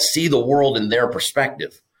we can't see the world in their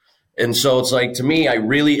perspective. And so it's like, to me,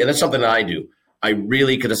 and that's something that I do.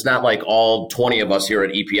 Because it's not like all 20 of us here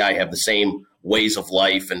at EPI have the same ways of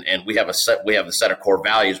life, and we have a set of core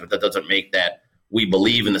values, but that doesn't make that we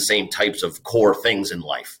believe in the same types of core things in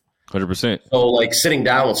life. 100%. So like sitting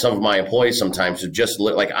down with some of my employees sometimes who just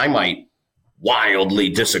like, I might wildly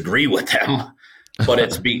disagree with them, but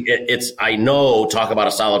I know, talk about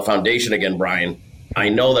a solid foundation again, Brian. I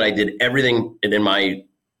know that I did everything in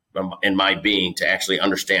my being to actually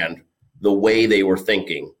understand the way they were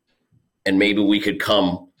thinking, and maybe we could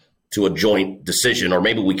come to a joint decision, or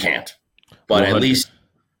maybe we can't. But 100. At least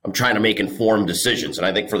I'm trying to make informed decisions. And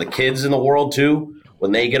I think for the kids in the world too,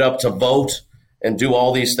 when they get up to vote and do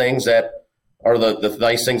all these things that are the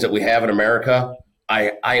nice things that we have in America,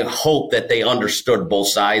 I hope that they understood both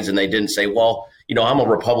sides, and they didn't say, well, I'm a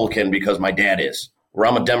Republican because my dad is, or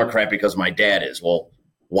I'm a Democrat because my dad is. Well,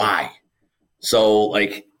 why? So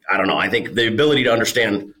like, I don't know. I think the ability to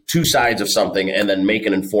understand two sides of something and then make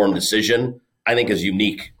an informed decision, I think, is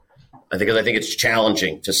unique. I think it's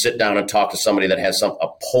challenging to sit down and talk to somebody that has a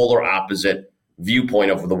polar opposite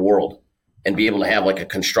viewpoint of the world and be able to have like a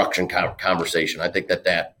construction conversation. I think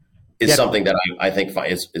that is something that I think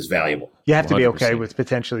is valuable. You have to be okay with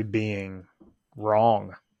potentially being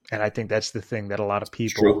wrong. And I think that's the thing that a lot of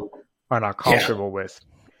people are not comfortable with.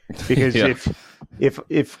 Because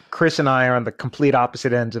if Chris and I are on the complete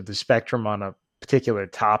opposite ends of the spectrum on a particular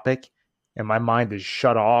topic, and my mind is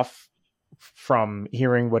shut off from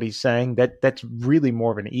hearing what he's saying, that's really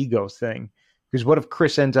more of an ego thing. Because what if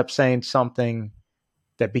Chris ends up saying something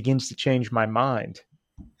that begins to change my mind?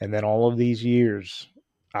 And then all of these years,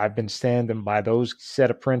 I've been standing by those set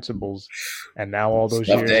of principles. And now all those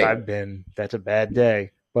years that's a bad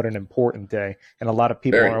day, but an important day. And a lot of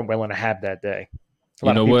people aren't willing to have that day. A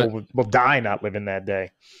lot of people will die not living that day.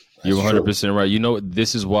 You're 100% right.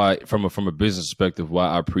 This is why, from a business perspective, why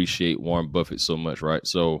I appreciate Warren Buffett so much, right?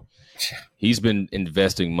 So he's been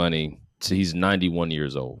investing money. So he's 91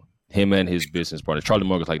 years old. Him and his business partner, Charlie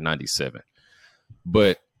Morgan's like 97.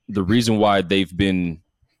 But the reason why they've been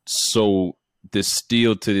so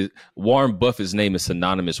distilled to Warren Buffett's name is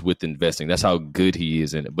synonymous with investing. That's how good he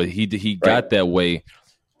is in it. But he got that way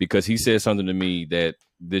because he said something to me that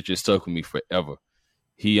just stuck with me forever.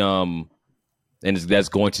 And that's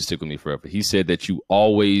going to stick with me forever. He said that you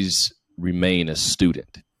always remain a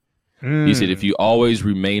student. He said if you always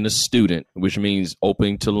remain a student, which means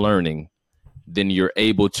open to learning, then you're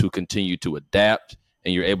able to continue to adapt,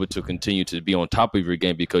 and you're able to continue to be on top of your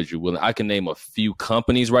game because you're willing. I can name a few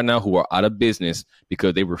companies right now who are out of business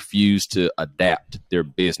because they refuse to adapt their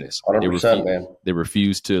business. 100%, they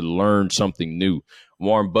refuse to learn something new.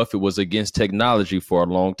 Warren Buffett was against technology for a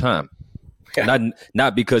long time. Yeah.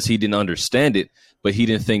 Not because he didn't understand it, but he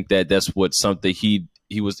didn't think that that's what something he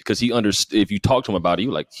was, because he understood. If you talk to him about it,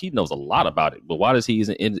 you like, he knows a lot about it, but why does he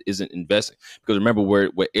isn't investing? Because remember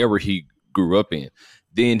wherever he grew up in,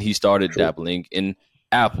 then he started dabbling in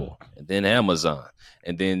Apple, and then Amazon,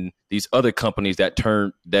 and then these other companies that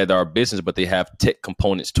are business, but they have tech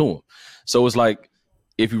components to them. So it's like,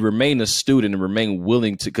 if you remain a student and remain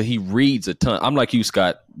willing to, because he reads a ton. I'm like you,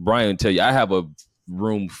 Scott. Brian, tell you, I have a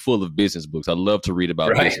room full of business books. I love to read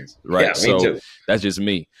about business. Right. Yeah, so me too. That's just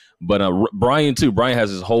me. But Brian too. Brian has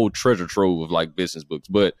his whole treasure trove of like business books.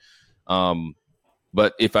 But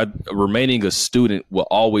if remaining a student will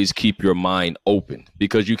always keep your mind open,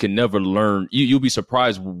 because you can never learn. You'll be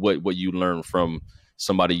surprised what you learn from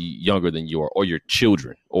somebody younger than you are, or your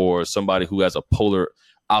children, or somebody who has a polar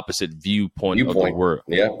opposite viewpoint of the world.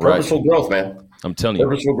 Yeah, purposeful growth, man. I'm telling you,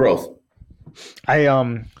 purposeful growth.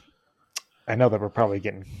 I know that we're probably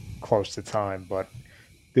getting close to time, but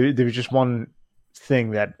there was just one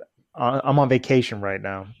thing that I'm on vacation right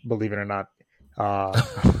now, believe it or not,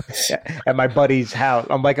 at my buddy's house.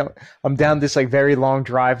 I'm down this like very long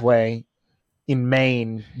driveway in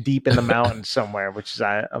Maine, deep in the mountains somewhere, which is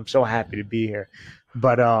I'm so happy to be here.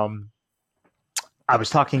 But I was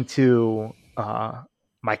talking to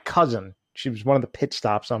my cousin. She was one of the pit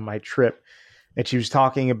stops on my trip, and she was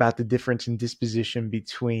talking about the difference in disposition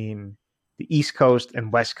between the East Coast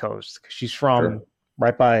and West Coast. She's from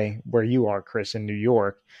right by where you are, Chris, in New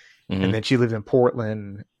York. Mm-hmm. And then she lived in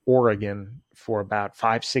Portland, Oregon for about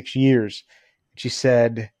 5-6 years. She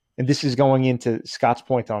said, and this is going into Scott's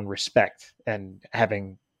point on respect and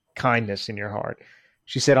having kindness in your heart.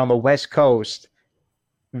 She said on the West Coast,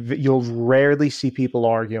 you'll rarely see people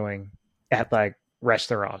arguing at like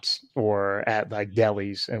restaurants or at like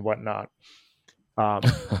delis and whatnot.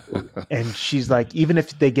 And she's like, even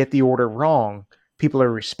if they get the order wrong, people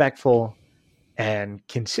are respectful and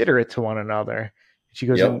considerate to one another. She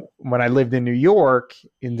goes, and when I lived in New York,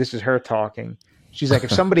 and this is her talking, she's like,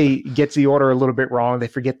 if somebody gets the order a little bit wrong, they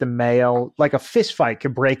forget the mayo, like a fist fight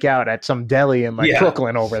could break out at some deli in like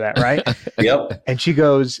Brooklyn over that, right? Yep. And she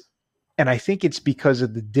goes, and I think it's because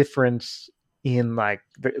of the difference in like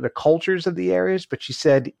the cultures of the areas. But she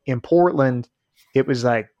said in Portland, it was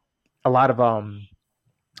like a lot of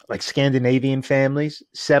like Scandinavian families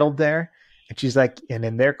settled there. And she's like, and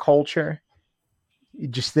in their culture,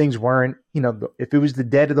 just things weren't, you know, if it was the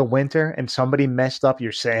dead of the winter and somebody messed up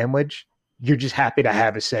your sandwich, you're just happy to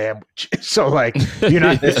have a sandwich. So like, you're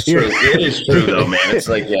not. It's true. It is true though, man. It's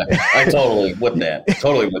like, yeah, I totally with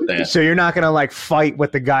that. So you're not going to like fight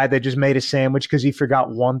with the guy that just made a sandwich because he forgot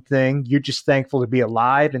one thing. You're just thankful to be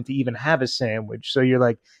alive and to even have a sandwich. So you're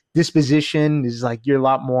like, disposition is like, you're a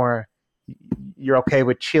lot more, you're okay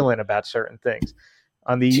with chilling about certain things.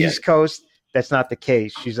 On the East Coast, that's not the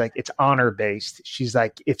case. She's like, it's honor based. She's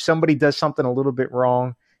like, if somebody does something a little bit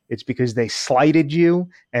wrong, it's because they slighted you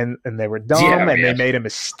and they were dumb and they made a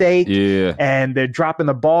mistake and they're dropping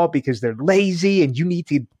the ball because they're lazy and you need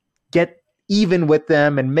to get even with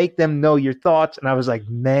them and make them know your thoughts. And I was like,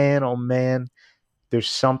 man, oh man, there's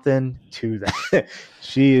something to that.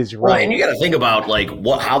 She is right. Well, and you got to think about like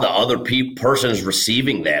how the other person is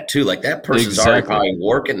receiving that too. Like that person's already probably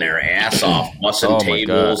working their ass off, bussing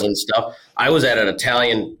tables and stuff. I was at an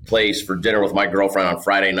Italian place for dinner with my girlfriend on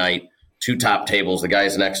Friday night. 2 top tables. The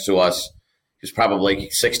guy's next to us, he was probably like a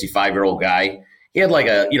 65-year-old guy. He had like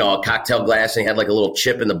a cocktail glass and he had like a little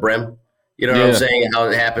chip in the brim. You know what I'm saying? How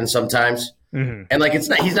it happens sometimes. Mm-hmm. And like,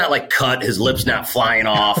 he's not like cut, his lips not flying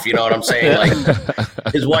off. You know what I'm saying? Like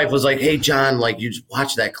his wife was like, hey John, like you just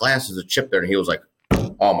watch that glass, there's a chip there. And he was like,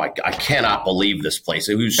 oh my God, I cannot believe this place.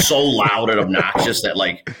 It was so loud and obnoxious that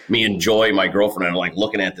like me and Joy, my girlfriend, are like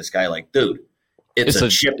looking at this guy like, dude, it's a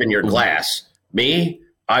chip in your glass. Me,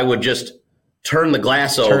 I would just turn the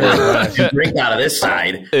glass over and drink out of this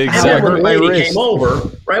side. Exactly. When a lady came over,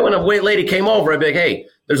 when a lady came over, I'd be like, hey,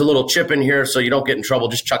 there's a little chip in here so you don't get in trouble.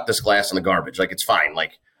 Just chuck this glass in the garbage. Like, it's fine.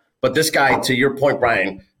 Like, but this guy, to your point,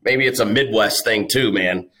 Brian, maybe it's a Midwest thing too,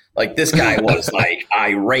 man. Like, this guy was like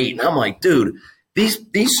irate. And I'm like, dude,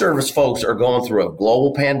 these service folks are going through a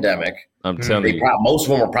global pandemic. I'm telling you. Most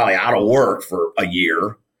of them are probably out of work for a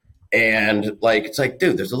year. And like, it's like,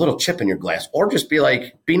 dude, there's a little chip in your glass. Or just be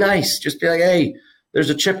like, be nice. Just be like, hey, there's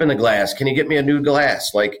a chip in the glass. Can you get me a new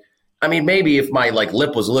glass? Like, I mean, maybe if my like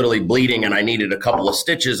lip was literally bleeding and I needed a couple of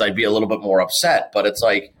stitches, I'd be a little bit more upset. But it's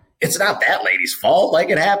like, it's not that lady's fault. Like,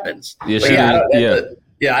 it happens. Yeah,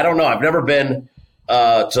 I don't know. I've never been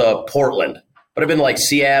to Portland, but I've been to like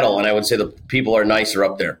Seattle, and I would say the people are nicer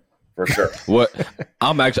up there for sure.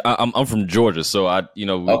 I'm from Georgia, so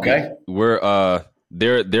we're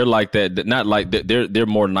they're like that. Not like they're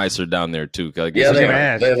more nicer down there too. How do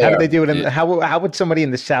they do it? How would somebody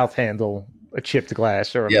in the South handle a chipped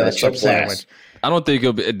glass or a messed up sandwich? I don't think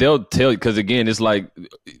they'll tell you, because again, it's like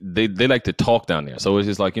they like to talk down there. So it's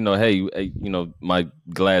just like, hey, my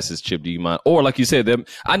glass is chipped. Do you mind? Or like you said,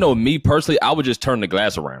 I know me personally, I would just turn the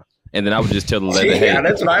glass around and then I would just tell the lady, hey,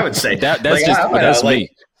 that's what I would say. That's me.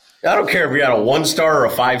 I don't care if you're at a 1-star or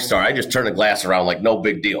a 5-star. I just turn the glass around like no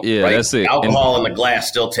big deal. Yeah, right? That's it. Alcohol in the glass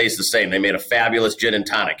still tastes the same. They made a fabulous gin and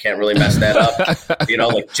tonic. Can't really mess that up.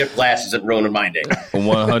 Like chipped glass isn't ruining my day.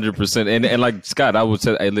 100%. And like Scott, I would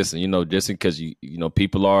say, hey, listen, just because you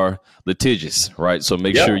people are litigious, right? So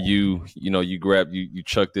make sure you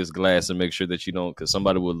chuck this glass and make sure that you don't, because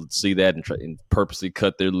somebody will see that and purposely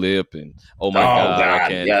cut their lip and God. I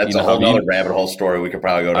can't. Yeah, that's a whole other rabbit hole story we could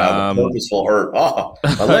probably go down. The purposeful hurt. Oh,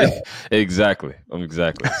 my leg. Exactly.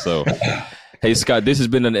 So, hey, Scott, this has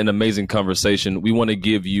been an amazing conversation. We want to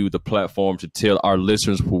give you the platform to tell our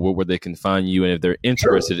listeners where they can find you, and if they're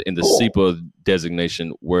interested in the SEPA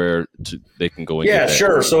designation, where they can go and get that.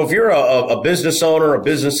 Sure. So if you're a business owner, a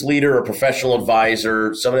business leader, a professional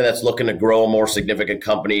advisor, somebody that's looking to grow a more significant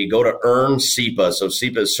company, go to Earn SEPA. So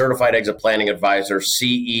SEPA is Certified Exit Planning Advisor,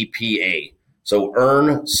 CEPA. So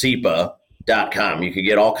earnsepa.com. You can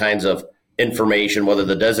get all kinds of information, whether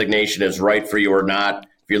the designation is right for you or not.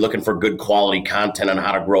 If you're looking for good quality content on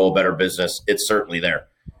how to grow a better business, it's certainly there.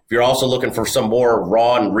 If you're also looking for some more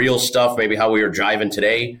raw and real stuff, maybe how we are jiving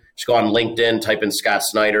today, just go on LinkedIn, type in Scott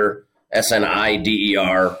Snyder,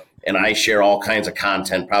 SNIDER. And I share all kinds of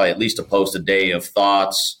content, probably at least a post a day of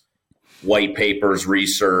thoughts, white papers,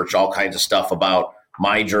 research, all kinds of stuff about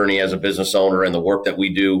my journey as a business owner and the work that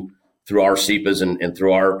we do through our SEPAs and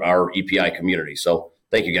through our EPI community. So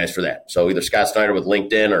thank you guys for that. So either Scott Snyder with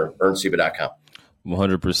LinkedIn or earnsepa.com.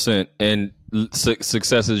 100%. And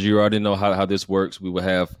successes, you already know how this works. We will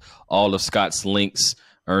have all of Scott's links,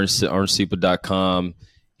 earnsepa.com,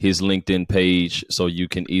 his LinkedIn page, so you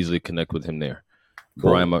can easily connect with him there.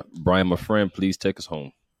 Cool. Brian, my friend, please take us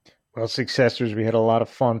home. Well, successors, we had a lot of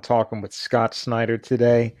fun talking with Scott Snyder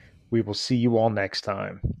today. We will see you all next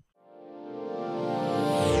time.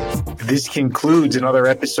 This concludes another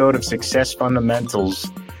episode of Success Fundamentals.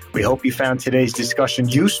 We hope you found today's discussion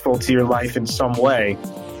useful to your life in some way.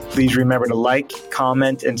 Please remember to like,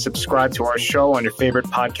 comment, and subscribe to our show on your favorite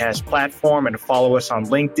podcast platform and follow us on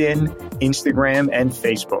LinkedIn, Instagram, and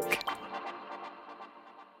Facebook.